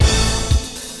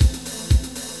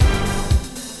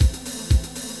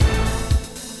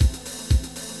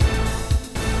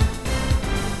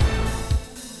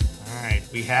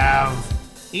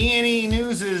have E&E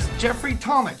News' Jeffrey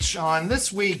Tomich on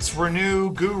this week's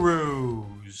Renew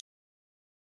Gurus.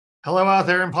 Hello out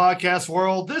there in podcast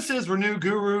world. This is Renew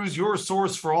Gurus, your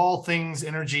source for all things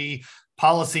energy,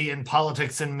 policy, and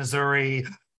politics in Missouri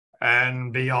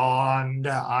and beyond.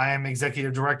 I am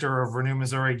Executive Director of Renew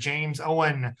Missouri, James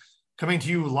Owen, coming to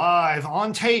you live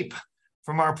on tape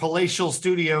from our palatial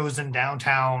studios in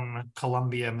downtown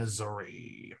Columbia,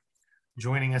 Missouri.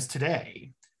 Joining us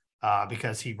today,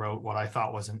 because he wrote what I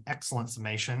thought was an excellent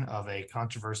summation of a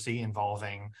controversy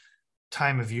involving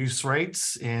time of use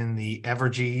rates in the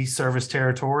Evergy service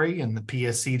territory and the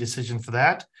PSC decision for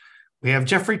that. We have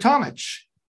Jeffrey Tomich.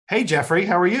 Hey, Jeffrey,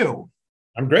 how are you?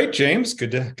 I'm great, James.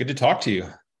 Good to talk to you.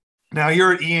 Now,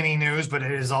 you're at E&E News, but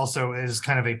it is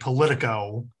kind of a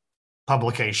Politico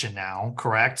publication now,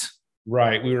 correct?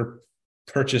 Right. We were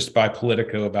purchased by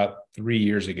Politico about 3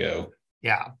 years ago.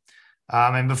 Yeah.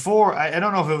 And before, I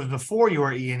don't know if it was before you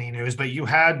were E&E News, but you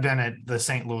had been at the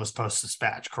St. Louis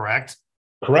Post-Dispatch, correct?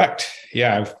 Correct.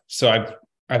 Yeah.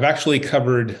 I've actually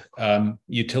covered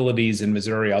utilities in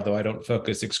Missouri, although I don't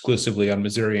focus exclusively on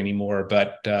Missouri anymore.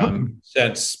 But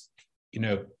since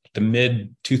the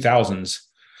mid 2000s.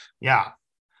 Yeah.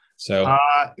 So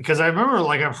because I remember,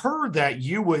 I've heard that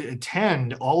you would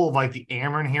attend all of the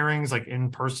Ameren hearings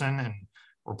in person and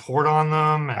report on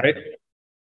them. And...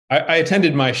 I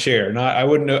attended my share. I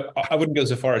wouldn't go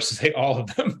so far as to say all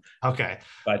of them. Okay.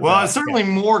 But, it's certainly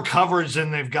more coverage than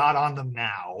they've got on them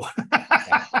now.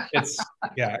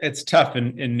 It's tough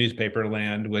in newspaper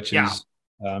land, which is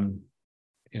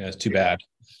it's too bad.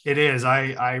 It is.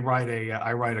 I write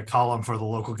a column for the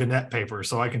local Gannett paper,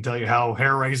 so I can tell you how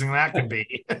hair-raising that can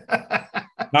be.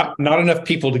 Not enough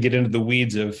people to get into the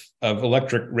weeds of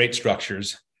electric rate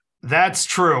structures. That's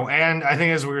true. And I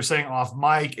think, as we were saying off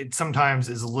mic, it sometimes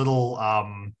is a little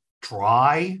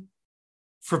dry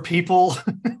for people.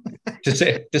 to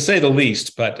say the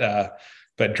least, but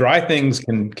dry things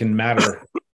can matter.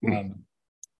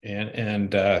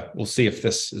 And we'll see if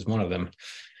this is one of them.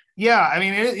 Yeah, I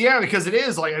mean, because it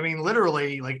is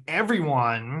literally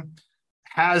everyone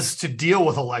has to deal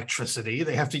with electricity.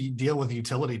 They have to deal with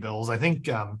utility bills. I think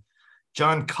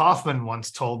John Kaufman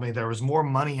once told me there was more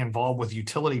money involved with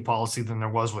utility policy than there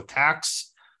was with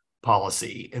tax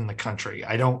policy in the country.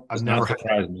 I've never had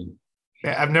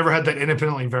that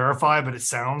independently verified, but it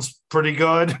sounds pretty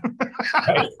good.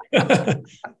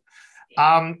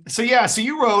 So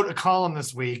you wrote a column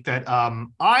this week that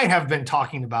I have been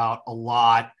talking about a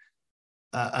lot,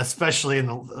 especially in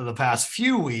the past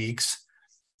few weeks.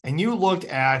 And you looked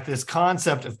at this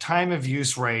concept of time of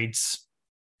use rates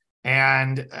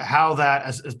and how that,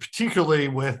 as particularly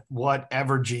with what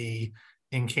Evergy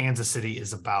in Kansas City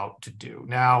is about to do.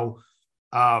 Now,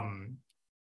 I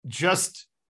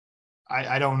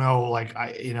don't know,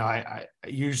 I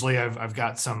usually I've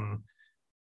got some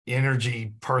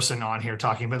energy person on here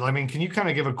talking, but can you kind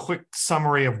of give a quick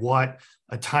summary of what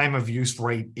a time of use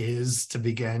rate is to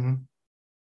begin?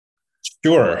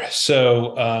 Sure.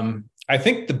 So I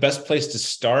think the best place to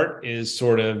start is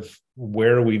sort of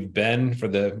where we've been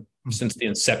since the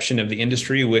inception of the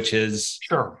industry, which is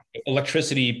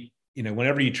electricity.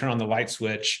 Whenever you turn on the light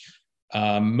switch,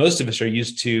 most of us are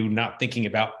used to not thinking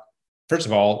about, first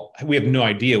of all, we have no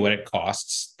idea what it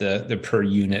costs, the per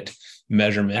unit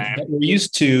measurement. But we're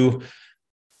used to,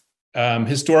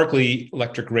 historically,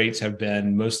 electric rates have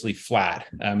been mostly flat,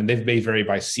 and they may vary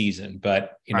by season.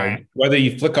 But whether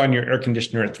you flick on your air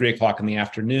conditioner at 3:00 in the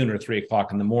afternoon or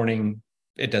 3:00 in the morning,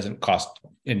 it doesn't cost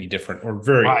any different, or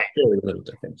very little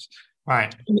difference.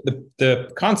 Right.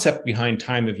 The concept behind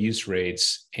time of use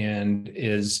rates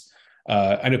is,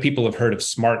 I know people have heard of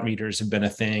smart meters have been a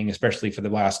thing, especially for the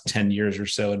last 10 years or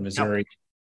so in Missouri.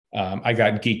 Yep. I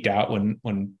got geeked out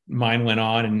when mine went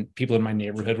on, and people in my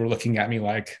neighborhood were looking at me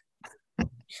like,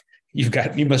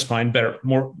 you must find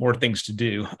more things to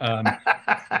do.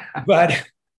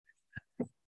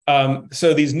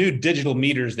 So these new digital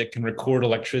meters that can record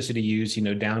electricity use,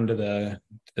 down to the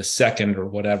second or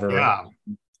whatever,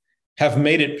 have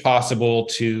made it possible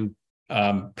to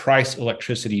price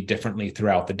electricity differently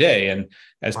throughout the day. And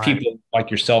as people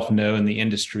like yourself know in the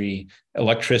industry, the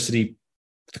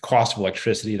cost of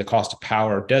electricity, the cost of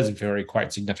power does vary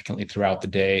quite significantly throughout the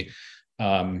day.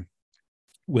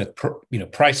 With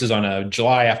prices on a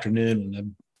July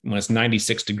afternoon when it's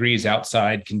 96 degrees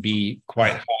outside can be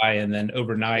quite high, and then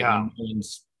overnight when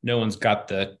no one's got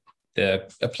the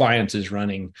appliances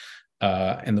running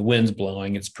and the wind's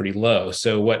blowing, it's pretty low.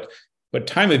 So what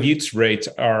time of use rates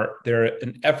are, they're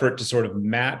an effort to sort of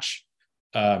match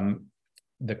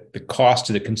the cost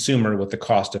to the consumer with the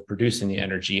cost of producing the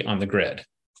energy on the grid.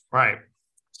 Right.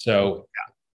 So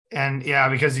And yeah,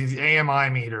 because these AMI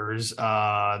meters,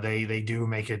 they do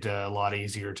make it a lot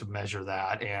easier to measure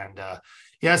that. And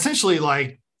yeah, essentially,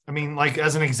 like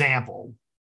as an example,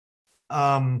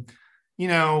 um,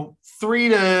 3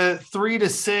 to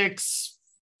 6,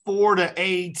 4 to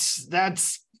 8,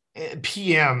 that's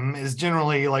PM is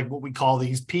generally like what we call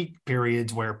these peak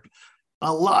periods where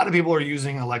a lot of people are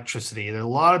using electricity. There are a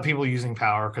lot of people using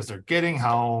power because they're getting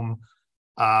home.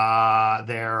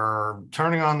 They're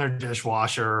turning on their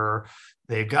dishwasher.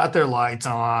 They've got their lights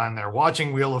on. They're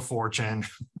watching Wheel of Fortune.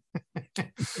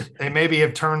 They maybe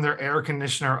have turned their air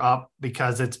conditioner up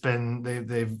because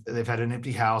they've had an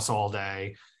empty house all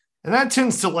day, and that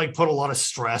tends to like put a lot of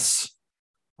stress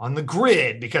on the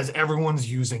grid because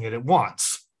everyone's using it at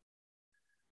once.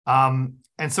 And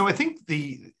so I think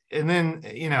and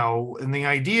the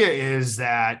idea is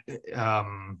that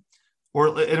and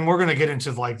we're going to get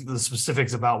into like the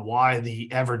specifics about why the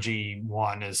Evergy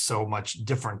one is so much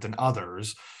different than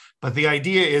others. But the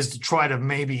idea is to try to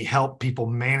maybe help people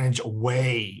manage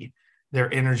away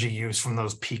their energy use from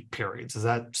those peak periods. Is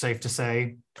that safe to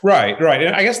say? Right.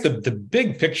 And I guess the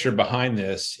big picture behind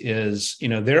this is,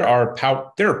 there are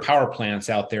power plants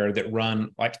out there that run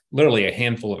like literally a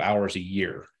handful of hours a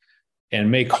year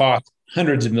and may cost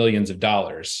hundreds of millions of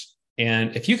dollars.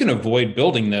 And if you can avoid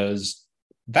building those,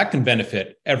 that can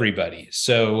benefit everybody.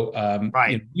 So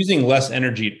using less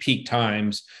energy at peak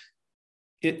times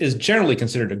is generally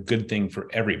considered a good thing for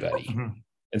everybody. Mm-hmm.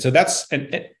 And so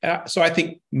so I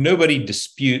think nobody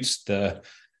disputes the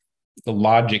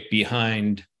logic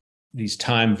behind these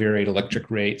time varied electric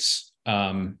rates.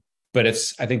 But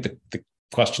I think the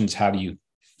question is, how do you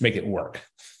make it work?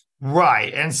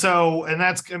 Right. And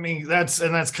that's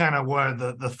kind of what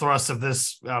the thrust of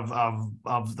this,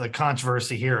 of the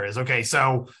controversy here is. Okay.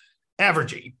 So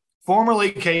Evergy,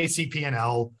 formerly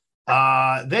KCP&L,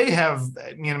 they have,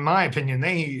 in my opinion,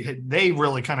 they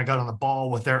really kind of got on the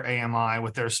ball with their AMI,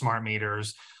 with their smart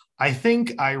meters. I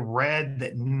think I read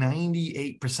that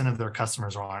 98% of their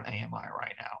customers are on AMI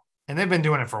right now, and they've been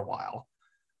doing it for a while,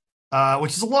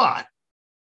 which is a lot.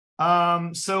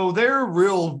 So they're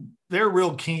real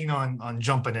keen on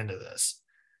jumping into this.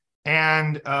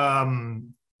 And I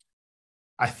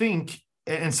think,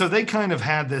 and so they kind of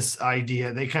had this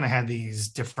idea, they kind of had these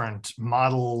different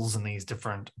models and these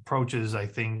different approaches. I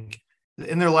think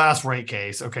in their last rate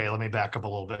case, okay, let me back up a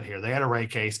little bit here. They had a rate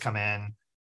case come in.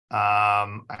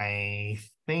 I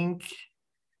think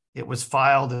it was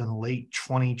filed in late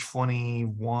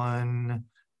 2021,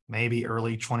 maybe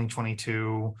early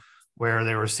 2022, where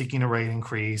they were seeking a rate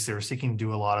increase. They were seeking to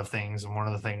do a lot of things. And one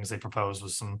of the things they proposed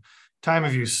was some time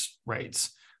of use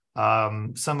rates.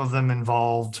 Some of them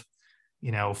involved,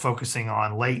 focusing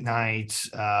on late night,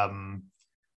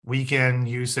 weekend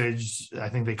usage. I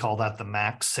think they call that the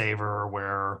max saver,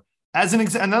 where as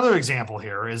another example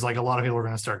here is like a lot of people are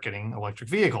going to start getting electric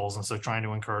vehicles. And so trying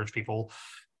to encourage people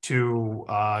to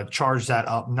charge that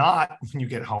up, not when you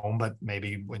get home, but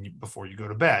maybe before you go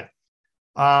to bed.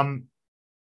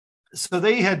 So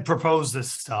they had proposed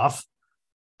this stuff.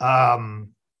 But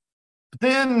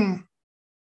then,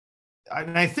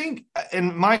 and I think,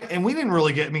 and we didn't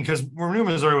really get, because Renew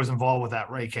Missouri was involved with that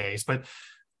rate case, but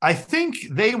I think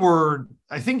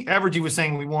Evergy was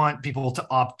saying we want people to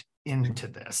opt into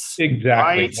this.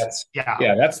 Exactly. Right?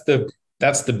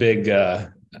 That's the big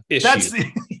issue. That's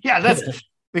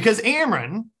because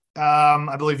Ameren,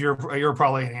 I believe you're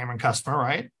probably an Ameren customer,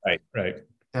 right? Right.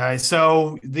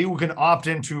 So they can opt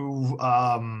into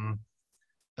time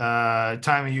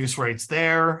of use rates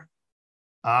there.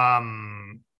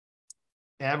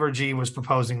 Evergy was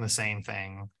proposing the same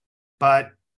thing, but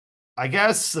I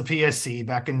guess the PSC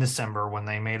back in December, when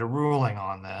they made a ruling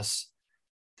on this,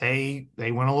 they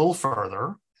went a little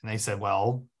further and they said,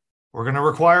 well, we're going to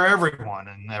require everyone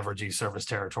in Evergy service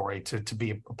territory to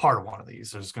be a part of one of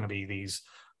these. There's going to be these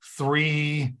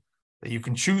 3 that you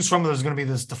can choose from. There's going to be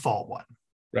this default one.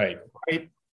 Right.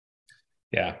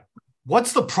 Yeah.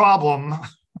 What's the problem,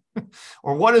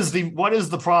 or what is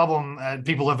the problem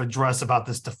people have addressed about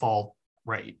this default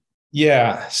rate?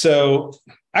 Yeah. So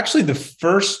actually, the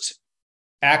first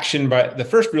real action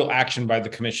by the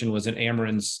commission was in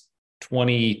Ameren's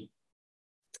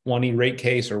 2020 rate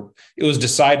case, or it was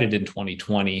decided in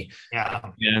 2020. Yeah.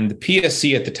 And the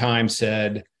PSC at the time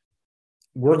said,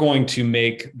 we're going to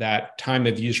make that time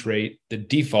of use rate the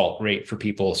default rate for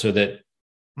people, so that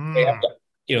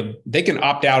they can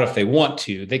opt out if they want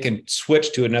to. They can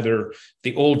switch to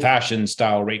the old-fashioned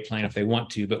style rate plan if they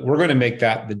want to, but we're going to make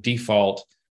that the default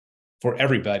for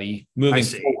everybody moving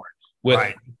forward.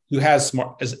 With who has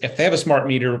if they have a smart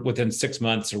meter within 6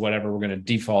 months or whatever, we're going to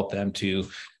default them to.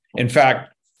 In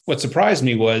fact, what surprised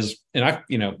me was, and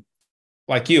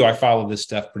like you, I follow this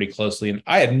stuff pretty closely, and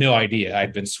I had no idea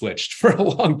I'd been switched for a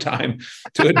long time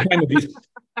to a kind of these.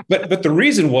 But the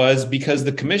reason was because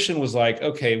the commission was like,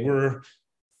 okay,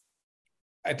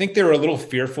 I think they were a little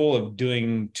fearful of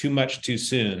doing too much too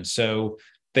soon. So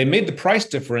they made the price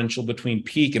differential between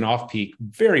peak and off peak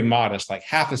very modest, like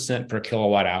 0.5 cent per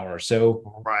kilowatt hour.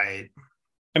 So, right.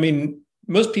 I mean,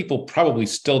 most people probably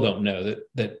still don't know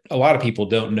that a lot of people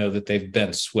don't know that they've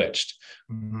been switched.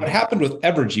 Mm-hmm. What happened with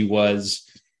Evergy was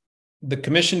the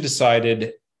commission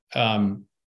decided, hey,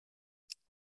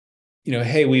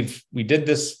 we did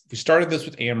this. We started this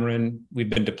with Ameren. We've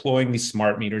been deploying these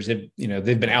smart meters. They've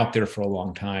been out there for a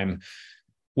long time.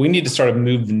 We need to sort of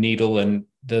move the needle, and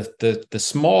the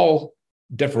small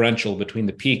differential between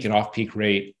the peak and off-peak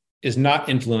rate is not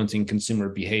influencing consumer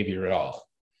behavior at all.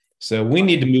 So we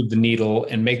need to move the needle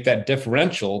and make that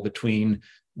differential between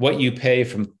what you pay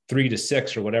from 3 to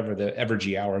 6 or whatever the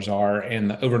Evergy hours are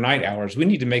and the overnight hours. We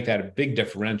need to make that a big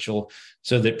differential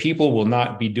so that people will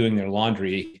not be doing their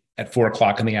laundry at 4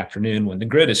 o'clock in the afternoon when the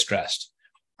grid is stressed.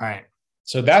 Right.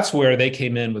 So that's where they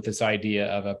came in with this idea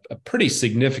of a pretty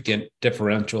significant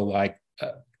differential, like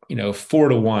 4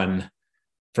 to 1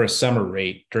 for a summer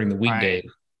rate during the weekday.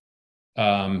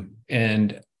 Right.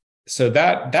 And so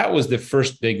that was the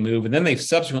first big move, and then they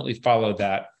subsequently followed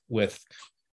that with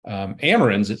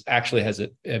Ameren's. It actually has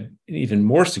an even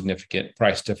more significant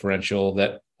price differential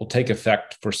that will take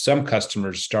effect for some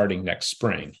customers starting next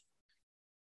spring.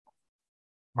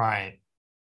 Right.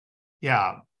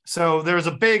 Yeah. So there's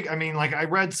a big, I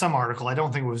read some article, I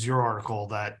don't think it was your article,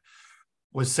 that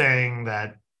was saying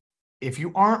that if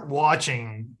you aren't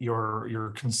watching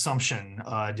your consumption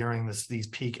during these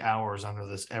peak hours under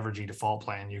this Evergy default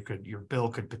plan, your bill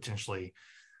could potentially,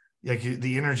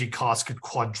 the energy costs could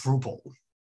quadruple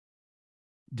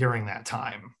during that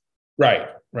time. Right.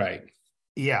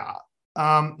 Yeah.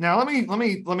 Now let me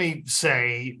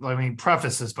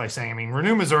preface this by saying,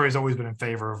 Renew Missouri has always been in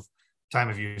favor of time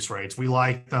of use rates. We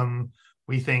like them.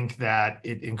 We think that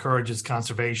it encourages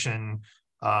conservation.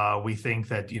 We think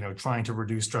that, trying to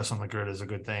reduce stress on the grid is a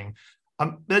good thing.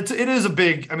 That is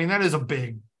a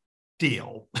big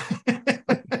deal.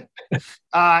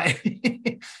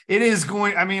 It is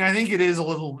going, I think it is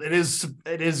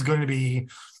going to be,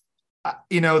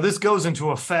 this goes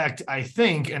into effect, I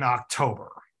think, in October.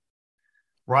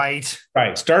 Right.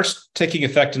 Starts taking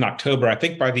effect in October. I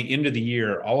think by the end of the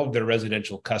year, all of their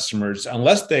residential customers,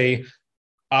 unless they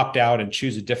opt out and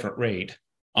choose a different rate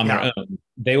on their own,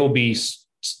 they will be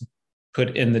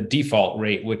put in the default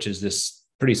rate, which is this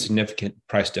pretty significant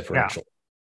price differential.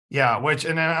 Yeah. And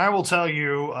then I will tell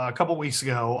you, a couple of weeks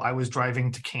ago, I was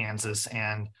driving to Kansas,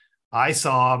 and I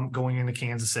saw, going into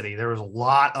Kansas City, there was a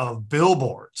lot of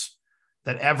billboards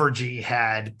that Evergy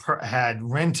had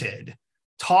rented,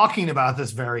 talking about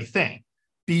this very thing.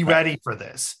 Be ready for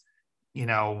this,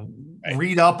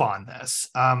 read up on this.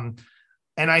 And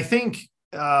I think,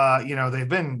 they've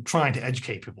been trying to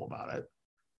educate people about it.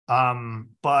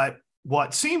 But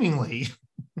what seemingly,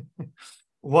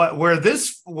 where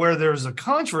there's a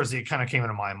controversy, it kind of came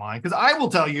into my mind, because I will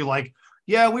tell you,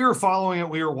 we were following it,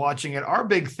 we were watching it. Our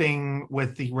big thing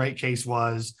with the rate case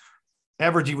was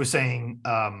Evergy was saying,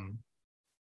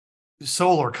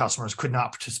 solar customers could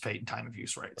not participate in time of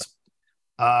use rates,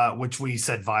 which we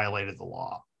said violated the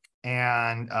law.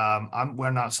 And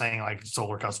we're not saying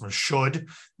solar customers should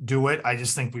do it. I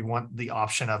just think we want the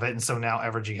option of it. And so now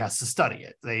Evergy has to study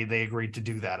it. They agreed to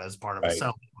do that as part of a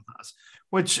settlement with us,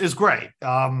 which is great.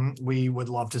 We would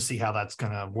love to see how that's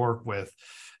going to work with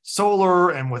solar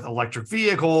and with electric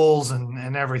vehicles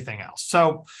and everything else.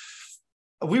 So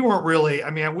we weren't really,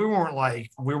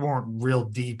 we weren't real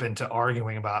deep into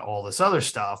arguing about all this other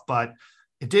stuff, but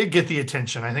it did get the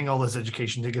attention. I think all this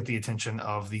education did get the attention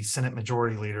of the Senate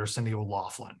Majority Leader, Cindy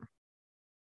O'Loughlin,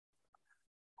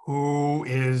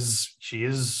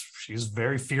 she's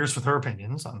very fierce with her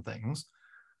opinions on things.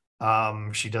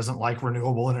 She doesn't like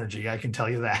renewable energy. I can tell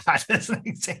you that as an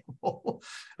example.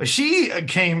 But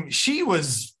she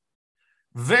was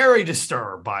very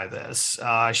disturbed by this.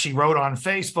 She wrote on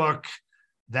Facebook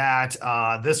that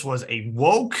this was a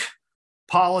woke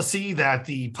policy that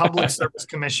the Public Service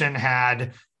Commission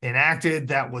had enacted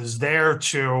that was there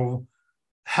to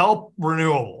help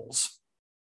renewables.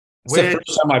 It's the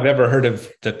first time I've ever heard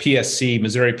of the PSC,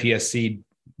 Missouri PSC,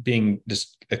 being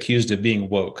just accused of being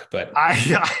woke. But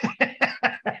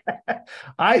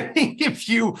I think if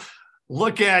you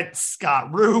look at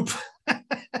Scott Roop,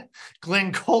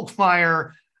 Glenn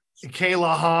Kolkmeyer,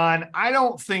 Kayla Hahn, I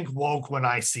don't think woke when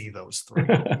I see those three.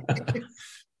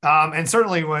 And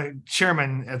certainly when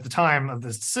chairman at the time of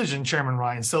this decision, Chairman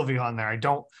Ryan Sylvia on there, I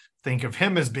don't think of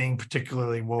him as being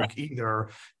particularly woke either,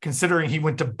 considering he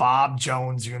went to Bob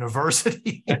Jones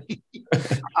University.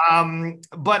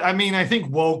 But I mean, I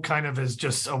think woke kind of is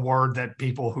just a word that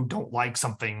people who don't like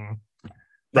something,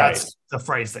 that's the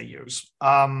phrase they use.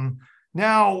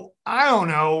 Now, I don't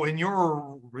know, in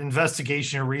your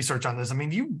investigation or research on this, I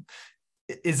mean,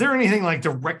 is there anything like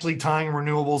directly tying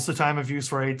renewables to time of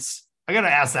use rates? I got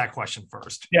to ask that question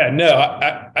first. Yeah, no,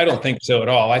 I don't think so at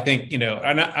all. I think,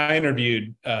 I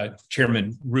interviewed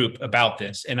Chairman Roop about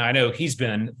this, and I know he's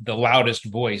been the loudest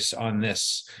voice on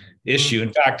this issue.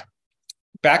 In fact,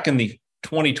 back in the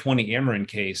 2020 Ameren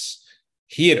case,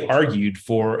 he had argued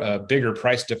for a bigger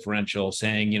price differential,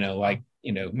 saying,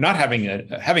 not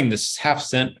having this half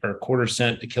cent or quarter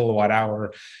cent a kilowatt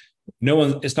hour,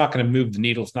 it's not going to move the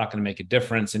needle. It's not going to make a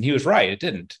difference. And he was right. It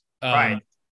didn't. Right.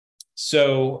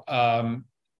 So,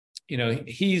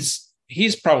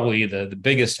 he's probably the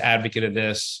biggest advocate of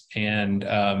this. And,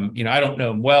 I don't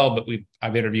know him well, but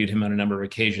I've interviewed him on a number of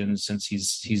occasions since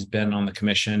he's been on the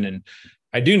commission. And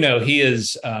I do know he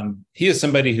is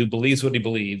somebody who believes what he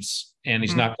believes, and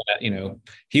he's not gonna,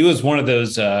 he was one of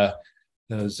those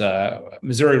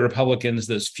Missouri Republicans,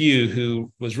 those few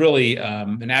who was really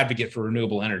an advocate for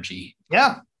renewable energy.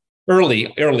 Yeah.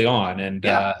 Early on. And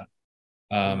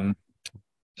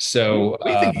so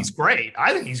we think he's great.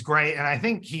 I think he's great. And I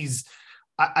think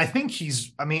like,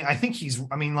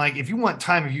 if you want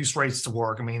time of use rates to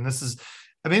work,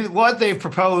 what they've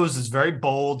proposed is very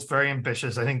bold, very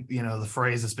ambitious. I think, the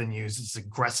phrase that's been used is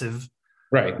aggressive.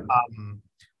 Right.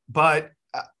 But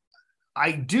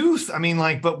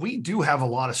but we do have a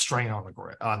lot of strain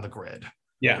on the grid.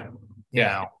 Yeah.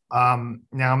 Yeah.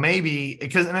 Now maybe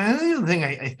because, and another thing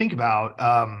I think about,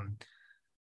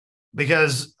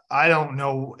 because I don't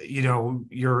know,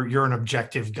 you're an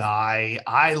objective guy.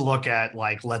 I look at,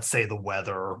 like, let's say the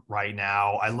weather right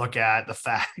now. I look at the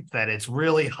fact that it's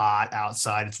really hot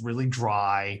outside. It's really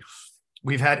dry.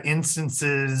 We've had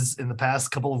instances in the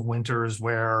past couple of winters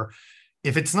where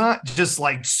if it's not just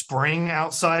like spring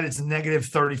outside, it's negative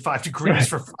 35 degrees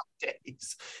for 5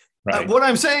 days. Right. What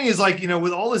I'm saying is, like,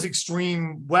 with all this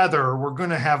extreme weather, we're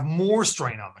going to have more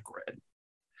strain on the grid.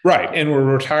 Right. And we're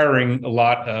retiring a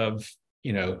lot of,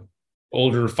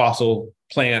 older fossil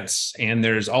plants, and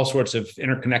there's all sorts of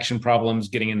interconnection problems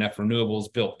getting enough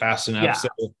renewables built fast enough. Yeah. So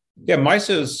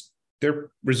MISO's,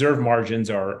 their reserve margins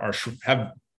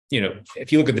have,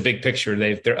 if you look at the big picture,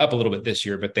 they're up a little bit this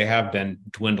year, but they have been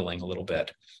dwindling a little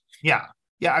bit. Yeah.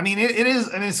 Yeah. I mean, it is.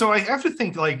 I mean, so I have to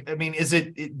think, like,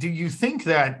 do you think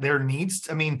that there needs,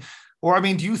 do you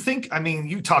think,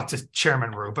 you talked to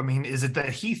Chairman Roop. Is it that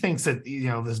he thinks that,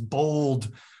 this bold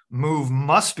move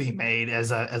must be made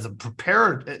as a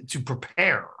prepare?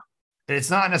 It's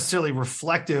not necessarily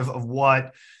reflective of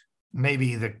what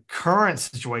maybe the current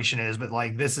situation is, but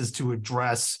like this is to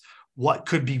address what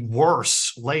could be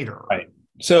worse later. Right.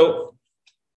 So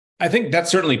I think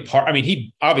that's certainly part.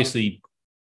 He obviously,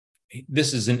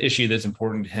 this is an issue that's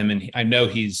important to him, and I know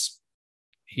he's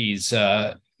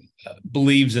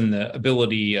believes in the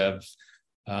ability of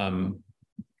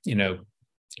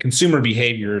consumer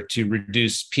behavior to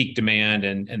reduce peak demand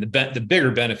and the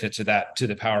bigger benefits of that to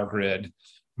the power grid.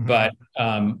 Mm-hmm. But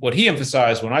what he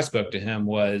emphasized when I spoke to him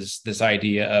was this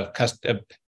idea of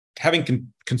having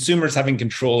consumers having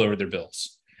control over their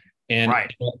bills. And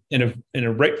right. in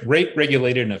a rate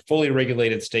regulated, in a fully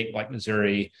regulated state like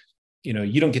Missouri,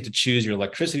 you don't get to choose your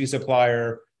electricity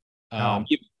supplier. No.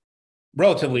 You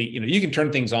can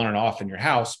turn things on and off in your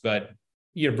house, but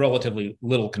you have relatively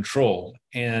little control.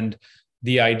 And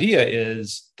the idea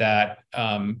is that,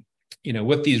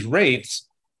 with these rates,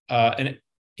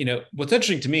 what's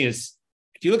interesting to me is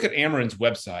if you look at Ameren's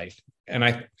website, and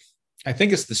I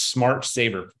think it's the Smart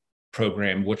Saver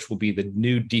program, which will be the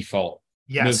new default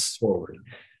moving forward.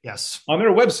 Yes. On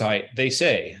their website, they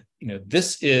say,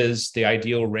 this is the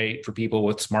ideal rate for people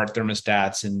with smart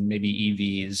thermostats and maybe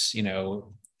EVs,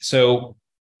 So,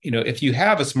 if you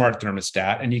have a smart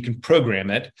thermostat and you can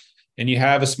program it, and you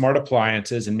have a smart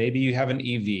appliances, and maybe you have an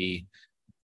EV,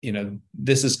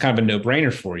 this is kind of a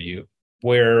no-brainer for you.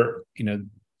 Where,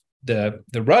 the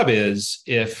rub is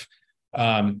if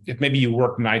maybe you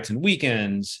work nights and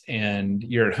weekends and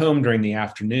you're at home during the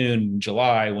afternoon in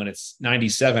July when it's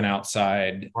 97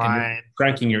 outside, right, and you're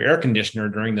cranking your air conditioner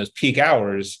during those peak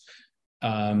hours,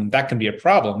 that can be a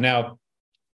problem. Now,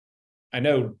 I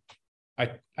know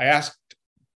I asked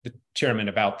the chairman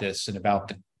about this and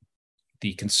about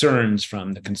the concerns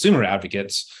from the consumer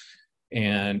advocates.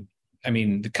 And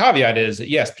the caveat is that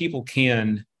yes, people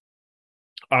can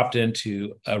opt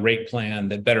into a rate plan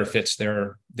that better fits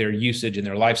their usage and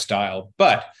their lifestyle.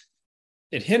 But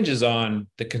it hinges on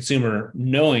the consumer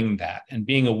knowing that and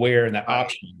being aware of that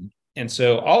option. And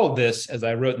so all of this, as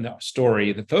I wrote in the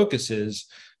story, the focus is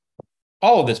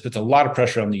all of this puts a lot of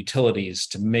pressure on the utilities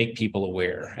to make people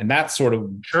aware. And that's sort of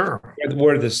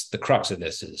where the crux of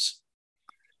this is.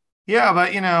 Yeah,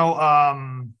 but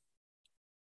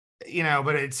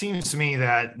but it seems to me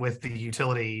that with the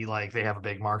utility, like they have a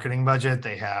big marketing budget,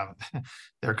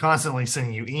 they're constantly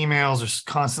sending you emails,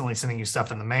 they're constantly sending you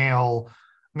stuff in the mail.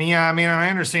 I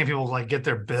understand people like get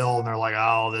their bill and they're like,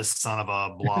 oh, this son of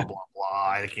a blah, blah,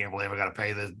 blah. I can't believe I got to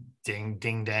pay this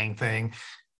ding dang thing.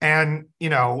 And,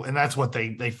 and that's what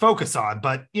they focus on.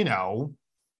 But,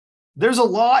 there's a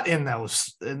lot in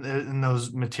those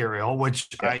material, which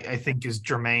I think is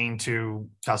germane to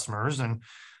customers. And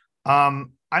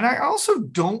I also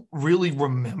don't really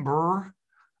remember,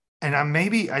 and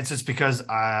maybe it's just because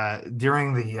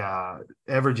during the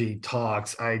Evergy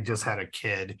talks, I just had a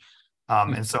kid.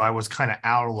 And so I was kind of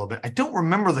out a little bit. I don't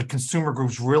remember the consumer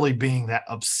groups really being that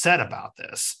upset about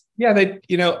this. Yeah, they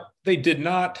did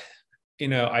not, they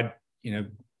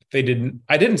didn't,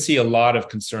 I didn't see a lot of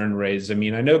concern raised. I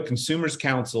know Consumers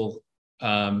Council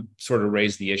sort of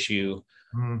raised the issue.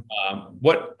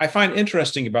 What I find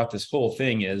interesting about this whole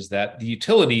thing is that the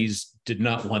utilities did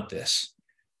not want this.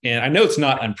 And I know it's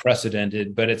not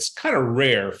unprecedented, but it's kind of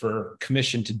rare for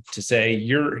commission to say,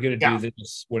 you're going to do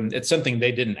this when it's something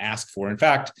they didn't ask for. In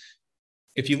fact,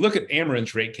 if you look at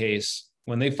Ameren's rate case,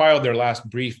 when they filed their last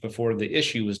brief before the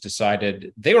issue was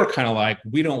decided, they were kind of like,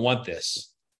 we don't want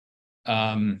this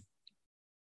for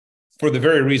the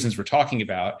very reasons we're talking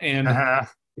about. And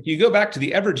if you go back to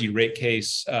the Evergy rate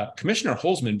case, Commissioner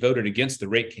Holzman voted against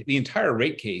the entire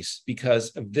rate case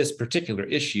because of this particular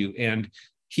issue. And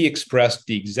he expressed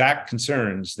the exact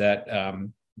concerns that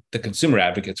the consumer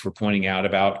advocates were pointing out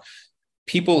about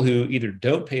people who either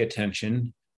don't pay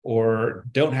attention or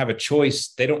don't have a choice.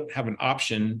 They don't have an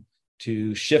option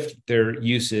to shift their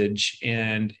usage.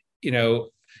 And,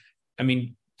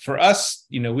 for us,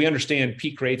 we understand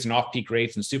peak rates and off-peak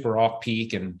rates and super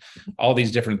off-peak and all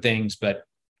these different things, but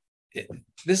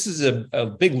this is a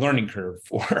big learning curve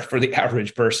for the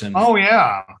average person. Oh,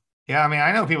 yeah. Yeah,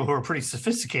 I know people who are pretty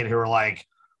sophisticated who are like,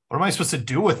 what am I supposed to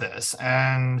do with this?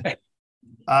 And but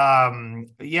I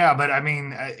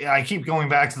keep going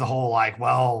back to the whole like,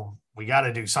 well, we got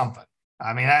to do something.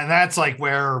 And that's like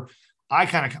where I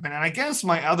kind of come in. And I guess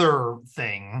my other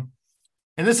thing,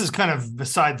 and this is kind of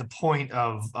beside the point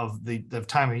of the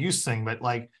time of use thing, but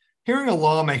like hearing a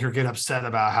lawmaker get upset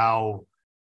about how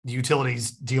the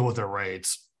utilities deal with their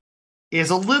rates is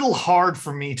a little hard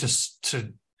for me to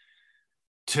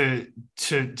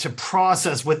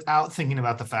process without thinking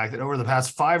about the fact that over the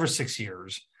past 5 or 6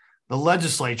 years, the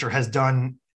legislature has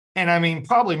done, and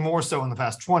probably more so in the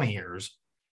past 20 years,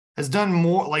 has done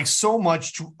more, like so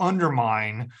much to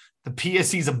undermine the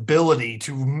PSC's ability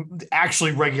to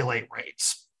actually regulate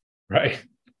rates. Right.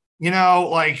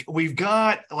 We've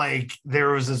got, there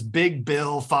was this big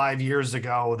bill 5 years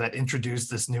ago that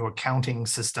introduced this new accounting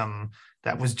system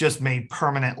that was just made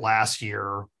permanent last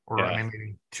year, or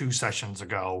maybe 2 sessions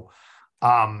ago.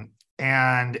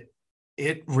 And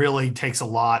it really takes a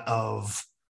lot of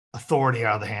authority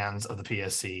out of the hands of the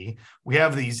PSC. We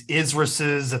have these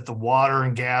ISRISs that the water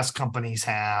and gas companies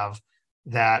have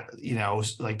that,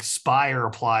 like Spire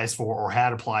applies for or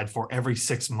had applied for every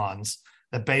 6 months,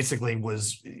 that basically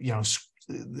was,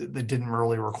 that didn't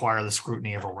really require the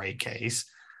scrutiny of a rate case.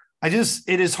 It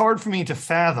is hard for me to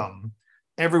fathom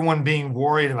everyone being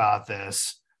worried about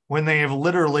this when they have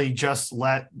literally just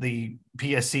let the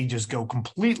PSC just go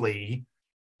completely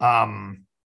not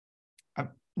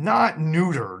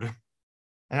neutered.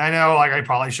 And I know I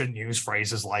probably shouldn't use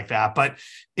phrases like that, but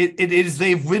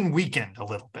they've been weakened a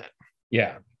little bit.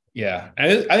 Yeah. Yeah.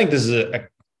 And I think this is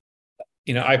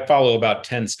I follow about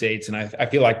 10 states, and I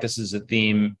feel like this is a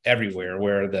theme everywhere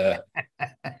where the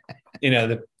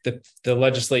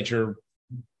legislature,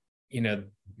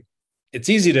 it's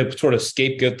easy to sort of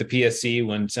scapegoat the PSC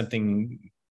when something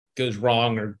goes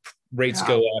wrong or rates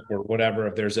go up or whatever,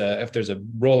 if there's a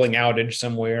rolling outage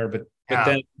somewhere, but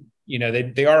then,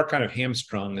 they are kind of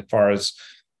hamstrung as far as,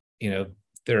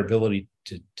 their ability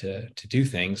to do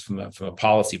things from a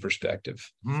policy perspective.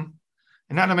 Mm-hmm.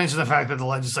 And not to mention the fact that the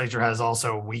legislature has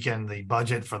also weakened the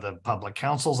budget for the public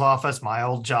counsel's office, my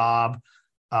old job.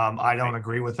 I don't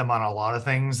agree with them on a lot of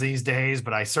things these days,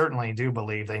 but I certainly do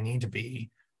believe they need to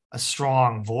be a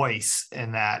strong voice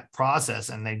in that process,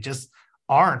 and they just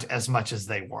aren't as much as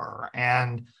they were.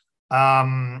 And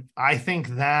I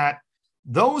think that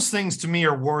those things to me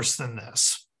are worse than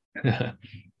this.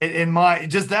 in my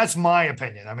that's my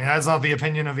opinion. I mean, that's not the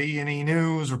opinion of E&E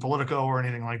News or Politico or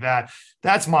anything like that.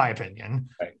 That's my opinion.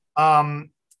 Right.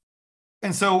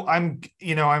 And so I'm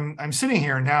sitting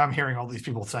here and now I'm hearing all these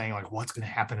people saying like, what's going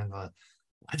to happen in the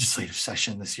legislative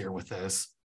session this year with this?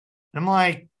 And I'm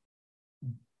like,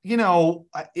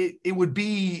 it would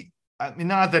be, I mean,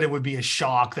 not that it would be a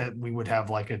shock that we would have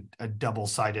like a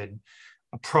double-sided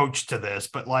approach to this,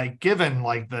 but like given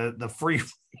like the free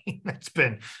that's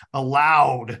been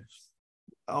allowed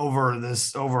over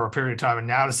a period of time, and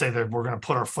now to say that we're going to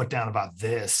put our foot down about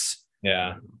this,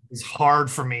 is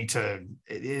hard for me to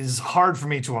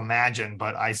imagine,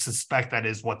 but I suspect that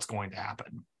is what's going to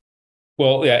happen.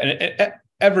 Well, yeah, and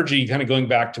Evergy, kind of going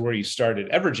back to where you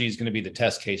started, Evergy is going to be the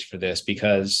test case for this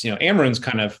because, Ameren's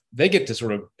they get to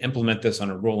sort of implement this on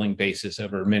a rolling basis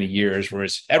over many years,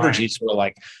 whereas Evergy is sort of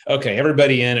like, okay,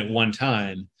 everybody in at one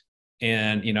time.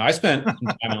 And, I spent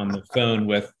some time on the phone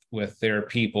with their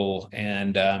people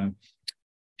and,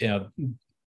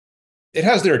 it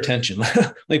has their attention.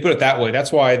 Let me put it that way.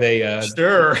 That's why they,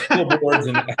 sure. Boards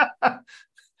and,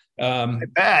 I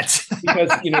bet. because,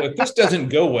 if this doesn't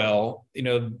go well,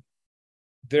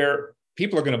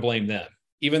 people are going to blame them,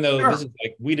 even though this is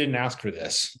like, we didn't ask for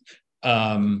this.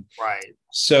 Right.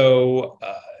 So,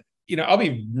 I'll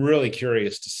be really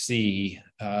curious to see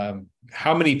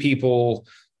how many people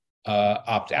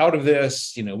opt out of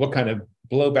this, what kind of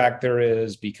blowback there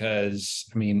is, because,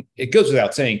 I mean, it goes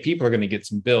without saying, people are going to get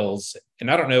some bills. And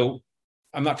I don't know,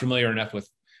 I'm not familiar enough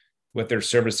with their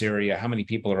service area, how many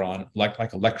people are on like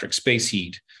electric space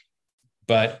heat.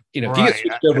 But, if you get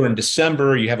switched over in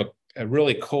December, you have a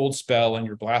really cold spell and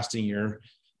you're blasting you're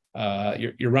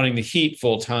running the heat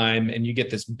full time and you get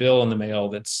this bill in the mail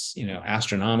that's,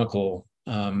 astronomical.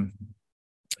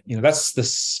 That's the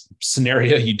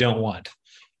scenario you don't want.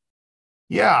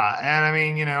 Yeah. And I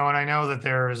mean, and I know that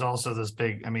there is also this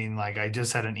big, I mean, like I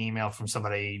just had an email from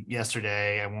somebody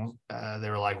yesterday. They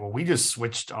were like, well, we just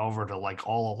switched over to like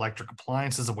all electric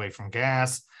appliances away from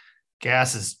gas.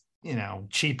 Gas is,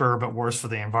 cheaper, but worse for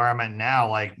the environment. Now,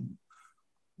 like,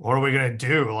 what are we going to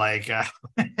do? Like,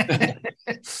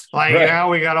 now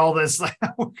we got all this, like,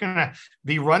 we're going to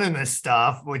be running this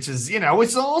stuff, which is,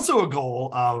 it's also a goal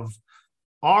of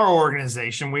our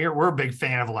organization. We're a big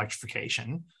fan of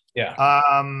electrification. Yeah.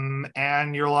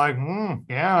 And you're like,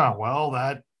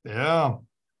 it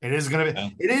is going to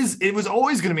be, it was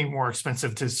always going to be more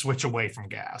expensive to switch away from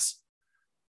gas.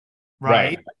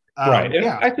 Right. Right.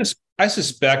 I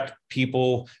suspect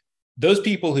those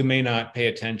people who may not pay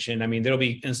attention, I mean, there'll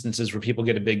be instances where people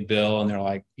get a big bill and they're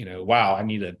like, wow, I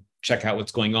need to check out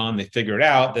what's going on. They figure it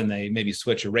out, then they maybe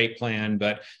switch a rate plan.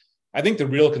 But I think the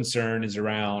real concern is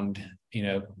around,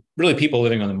 really people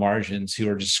living on the margins who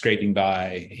are just scraping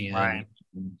by.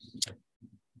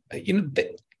 And,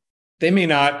 they may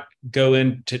not go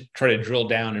in to try to drill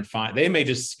down and find, they may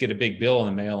just get a big bill in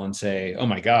the mail and say, oh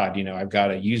my God, I've got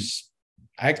to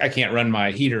I can't run my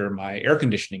heater, my air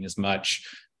conditioning as much.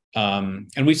 And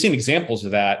we've seen examples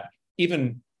of that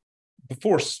even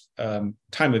before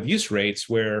time of use rates,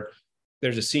 where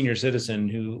there's a senior citizen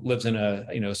who lives in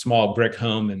a small brick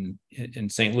home in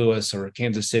St. Louis or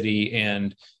Kansas City,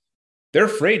 and they're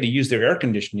afraid to use their air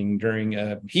conditioning during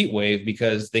a heat wave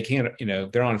because they can't,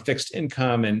 they're on a fixed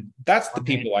income. And that's the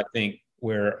people, I think,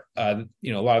 where, a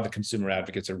lot of the consumer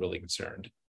advocates are really concerned.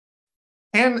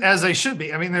 And as they should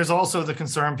be. I mean, there's also the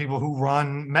concern people who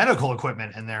run medical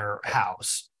equipment in their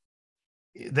house.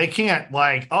 They can't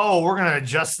like, oh, we're going to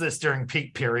adjust this during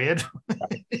peak period.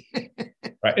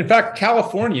 Right. In fact,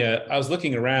 California, I was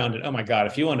looking around and, oh my God,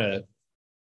 if you want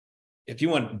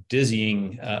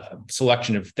dizzying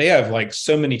selection of, they have like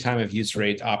so many time of use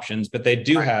rate options, but they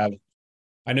do have,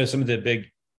 I know some of the big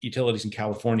utilities in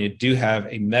California do have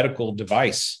a medical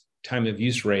device time of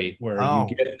use rate where you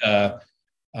get,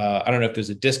 I don't know if there's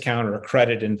a discount or a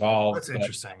credit involved. That's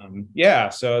interesting. Yeah.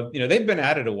 So, they've been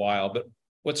at it a while, but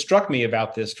what struck me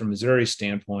about this from Missouri's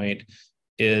standpoint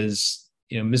is,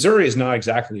 Missouri is not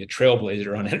exactly a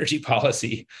trailblazer on energy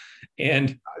policy.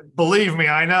 And believe me,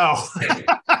 I know.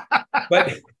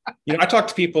 But, I talk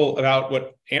to people about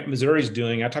what Missouri's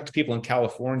doing. I talk to people in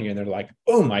California and they're like,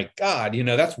 oh my God,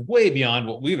 that's way beyond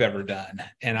what we've ever done.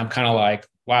 And I'm kind of like,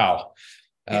 wow.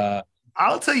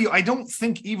 I'll tell you, I don't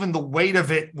think even the weight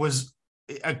of it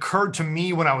occurred to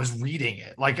me when I was reading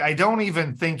it. Like, I don't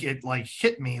even think it like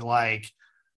hit me like,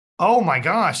 oh my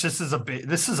gosh, this is a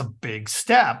big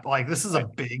step. Like, this is a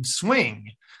big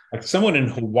swing. Like someone in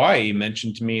Hawaii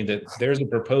mentioned to me that there's a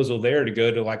proposal there to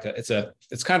go to like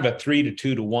it's kind of a 3 to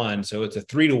 2 to 1. So it's a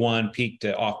 3 to 1 peak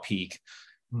to off peak.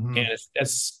 Mm-hmm. And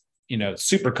it's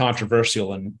super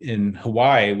controversial in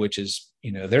Hawaii, which is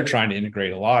they're trying to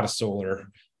integrate a lot of solar.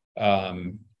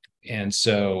 And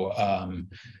so,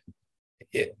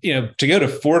 to go to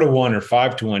 4-to-1 or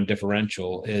 5-to-1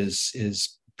 differential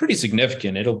is pretty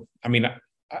significant.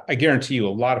 I guarantee you a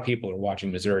lot of people are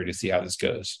watching Missouri to see how this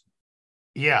goes.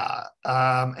 Yeah.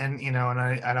 And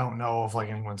I don't know if like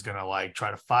anyone's going to like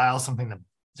try to file something to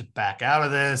back out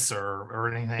of this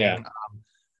or anything. Yeah.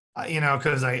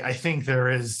 Because I think there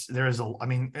is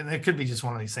and it could be just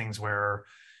one of these things where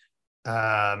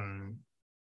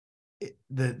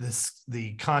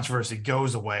the controversy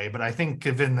goes away, but I think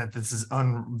given that this is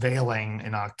unveiling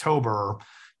in October,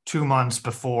 2 months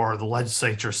before the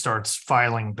legislature starts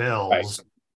filing bills,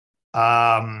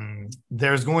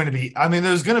 there's going to be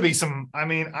some,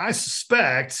 I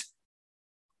suspect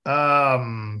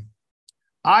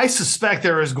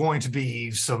there is going to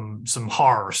be some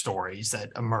horror stories that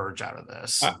emerge out of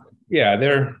this.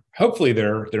 They're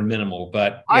minimal,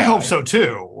 but I hope so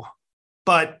too.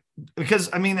 But because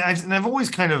I've always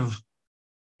kind of,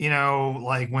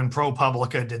 like when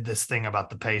ProPublica did this thing about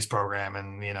the PACE program,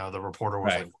 and the reporter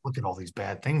was like, "Look at all these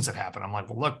bad things that happen." I'm like,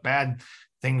 "Well, look, bad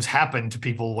things happen to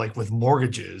people like with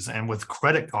mortgages and with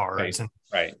credit cards."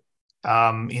 I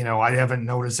haven't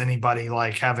noticed anybody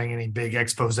like having any big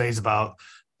exposés about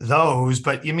those,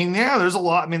 but there's a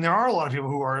lot. There are a lot of people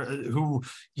who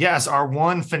are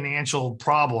one financial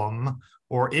problem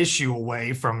or issue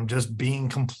away from just being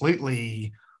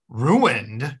completely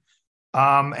ruined.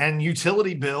 And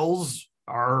utility bills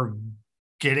are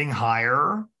getting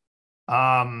higher.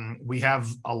 We have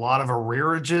a lot of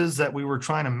arrearages that we were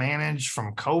trying to manage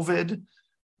from COVID.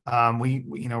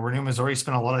 Renew Missouri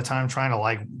spent a lot of time trying to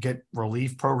like get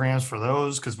relief programs for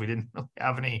those because we didn't really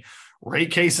have any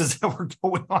rate cases that were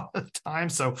going on at the time.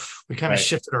 So we kind of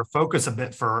shifted our focus a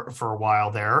bit for a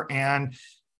while there. And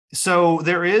so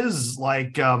there is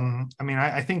like,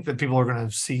 I think that people are going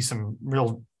to see some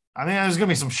real, there's going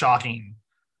to be some shocking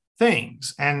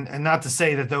things, and not to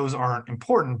say that those aren't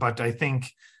important, but I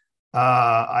think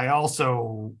I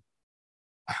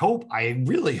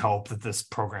really hope that this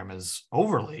program is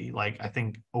I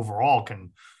think overall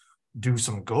can do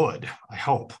some good. I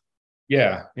hope.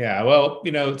 Yeah. Well,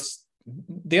 it's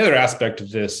the other aspect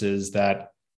of this is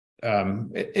that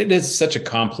it is such a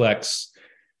complex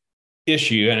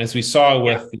issue, and as we saw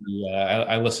with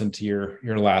I listened to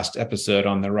your last episode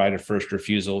on the right of first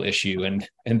refusal issue, and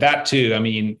that too.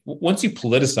 Once you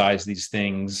politicize these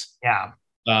things,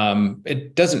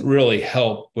 it doesn't really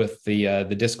help with the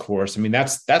discourse.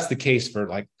 That's the case for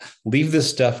like leave this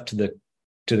stuff to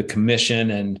the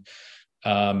commission, and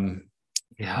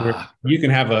where you can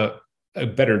have a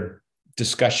better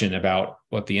discussion about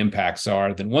what the impacts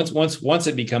are. Then once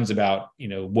it becomes about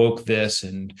woke this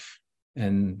and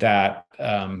that,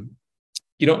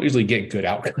 you don't usually get good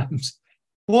outcomes.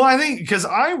 Well, I think because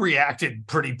I reacted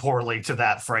pretty poorly to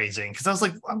that phrasing, because I was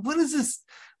like, what is this?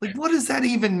 Like, what does that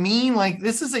even mean? Like,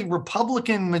 this is a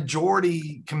Republican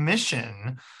majority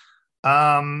commission.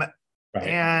 And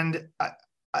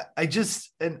I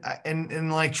just,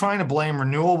 and like trying to blame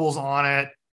renewables on it,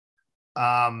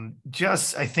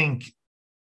 I think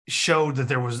showed that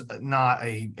there was not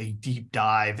a deep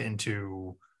dive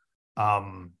into,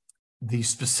 the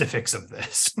specifics of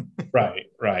this.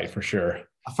 right, for sure.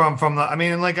 From the,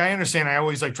 I understand. I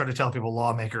always try to tell people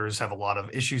lawmakers have a lot of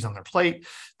issues on their plate.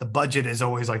 The budget is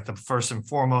always like the first and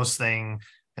foremost thing,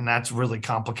 and that's really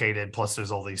complicated. Plus,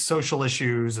 there's all these social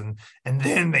issues, and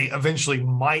then they eventually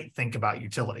might think about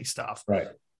utility stuff. Right.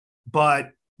 But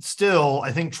still,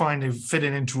 I think trying to fit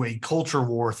it into a culture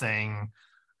war thing.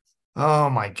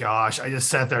 Oh my gosh! I just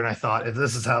sat there and I thought, if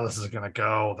this is how this is going to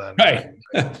go, then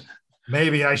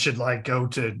maybe I should go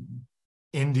to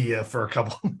India for a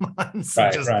couple of months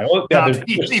and just not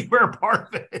be anywhere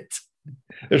part of it.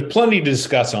 There's plenty to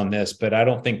discuss on this, but I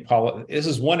don't think this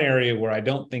is one area where I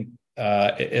don't think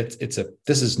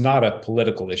this is not a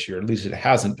political issue, or at least it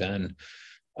hasn't been.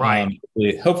 Right.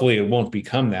 Hopefully it won't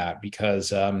become that,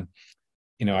 because I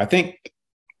think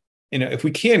if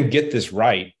we can get this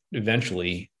right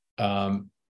eventually,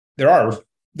 there are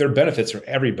benefits for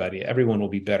everybody. Everyone will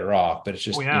be better off, but it's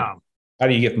just how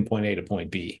do you get from point A to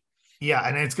point B? Yeah,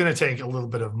 and it's going to take a little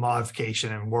bit of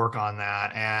modification and work on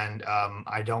that. And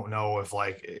I don't know if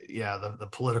the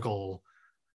political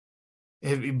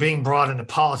being brought into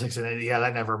politics in it,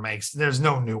 that never there's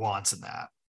no nuance in that.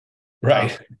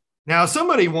 Right. Now,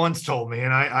 somebody once told me,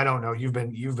 and I don't know, you've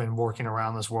been working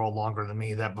around this world longer than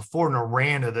me, that before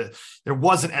Noranda, there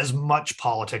wasn't as much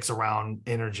politics around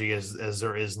energy as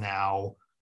there is now.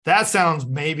 That sounds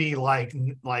maybe like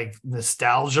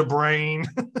nostalgia brain.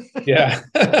 Yeah.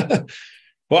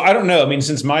 Well, I don't know. I mean,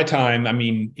 since my time, I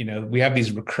mean, we have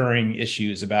these recurring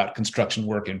issues about construction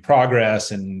work in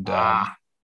progress, and the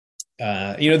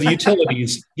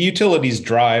utilities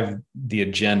drive the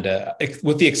agenda,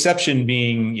 with the exception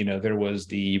being, there was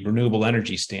the renewable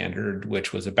energy standard,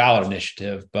 which was a ballot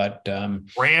initiative, but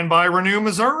ran by Renew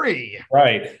Missouri.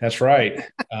 Right, that's right.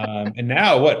 And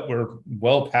now we're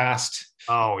well past.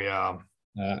 Oh yeah.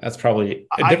 That's probably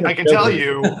I can tell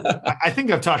you, I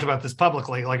think I've talked about this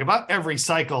publicly, like about every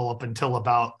cycle up until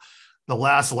about the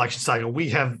last election cycle, we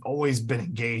have always been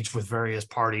engaged with various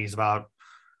parties about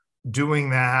doing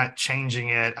that, changing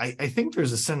it. I think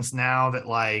there's a sense now that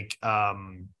like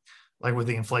with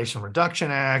the Inflation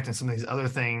Reduction Act and some of these other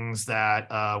things that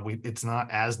it's not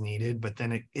as needed, but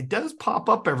then it does pop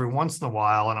up every once in a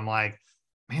while. And I'm like,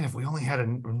 man, if we only had a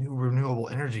new renewable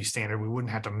energy standard, we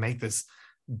wouldn't have to make this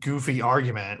goofy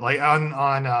argument like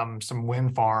on some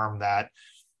wind farm that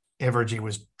Evergy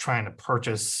was trying to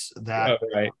purchase that,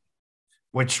 right.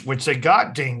 which they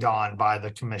got dinged on by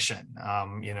the commission.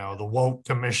 The woke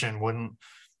commission wouldn't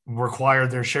require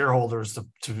their shareholders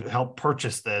to help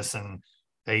purchase this, and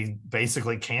they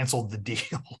basically canceled the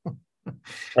deal.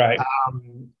 Right.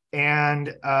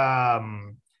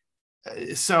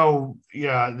 So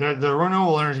yeah, the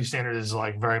renewable energy standard is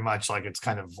like very much like it's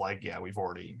kind of like, yeah, we've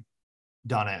already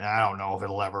done it. And I don't know if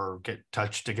it'll ever get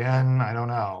touched again. I don't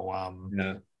know.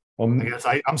 Yeah. Well, I guess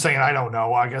I'm saying I don't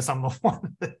know. I guess I'm the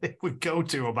one that they would go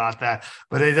to about that,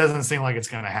 but it doesn't seem like it's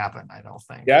going to happen. I don't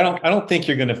think. Yeah, I don't think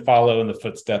you're going to follow in the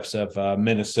footsteps of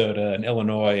Minnesota and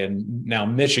Illinois and now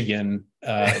Michigan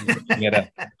at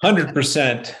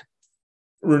 100%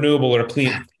 renewable or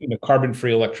clean,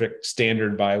 carbon-free electric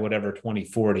standard by whatever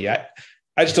 2040. I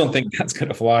just don't think that's going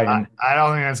to fly. I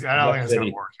don't think it's going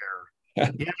to work here.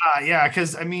 Yeah,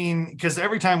 because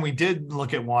every time we did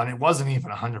look at one, it wasn't even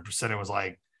 100%. It was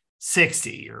like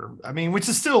 60, which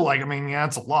is still like,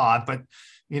 it's a lot, but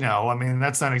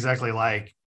that's not exactly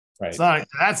like, right.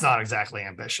 That's not exactly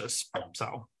ambitious.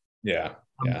 So yeah.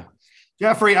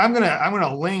 Jeffrey, I'm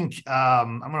gonna link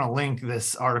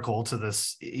this article to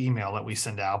this email that we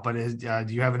send out. But do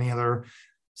you have any other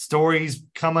stories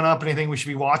coming up? Anything we should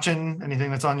be watching? Anything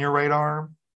that's on your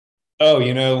radar? Oh,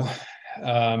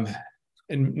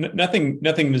 and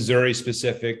nothing Missouri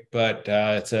specific, but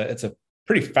it's a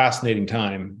pretty fascinating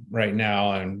time right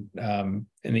now and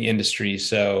in the industry.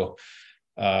 So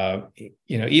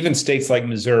even states like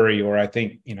Missouri, or I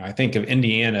think of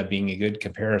Indiana being a good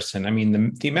comparison.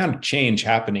 The amount of change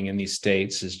happening in these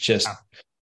states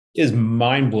is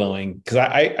mind blowing, because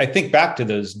I think back to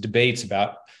those debates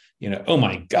about oh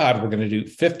my God, we're going to do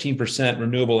 15%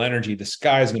 renewable energy, the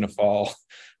sky's going to fall,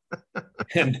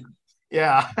 and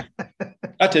yeah,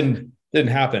 that didn't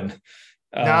happen.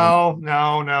 No.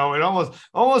 It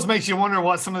almost makes you wonder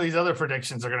what some of these other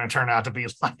predictions are going to turn out to be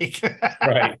like.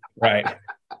 Right.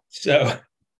 So,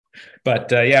 but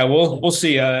we'll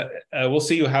see. We'll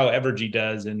see how Evergy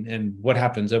does and what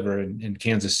happens over in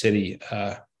Kansas City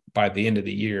by the end of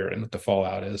the year and what the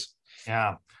fallout is.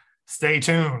 Yeah, stay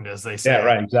tuned, as they say. Yeah,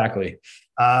 right. Exactly.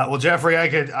 Well, Jeffrey, I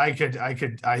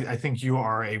think you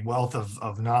are a wealth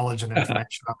of knowledge and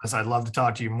information on this. I'd love to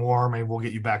talk to you more. Maybe we'll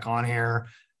get you back on here.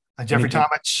 Jeffrey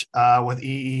Tomich with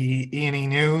E&E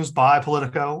News by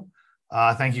Politico.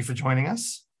 Thank you for joining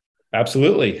us.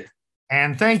 Absolutely.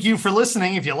 And thank you for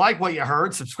listening. If you like what you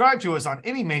heard, subscribe to us on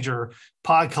any major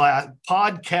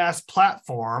podcast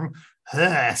platform.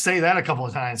 Say that a couple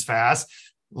of times fast.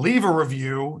 Leave a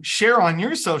review, share on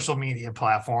your social media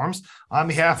platforms. On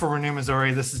behalf of Renew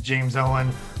Missouri, this is James Owen,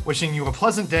 wishing you a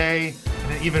pleasant day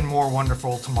and an even more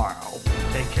wonderful tomorrow.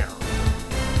 Take care.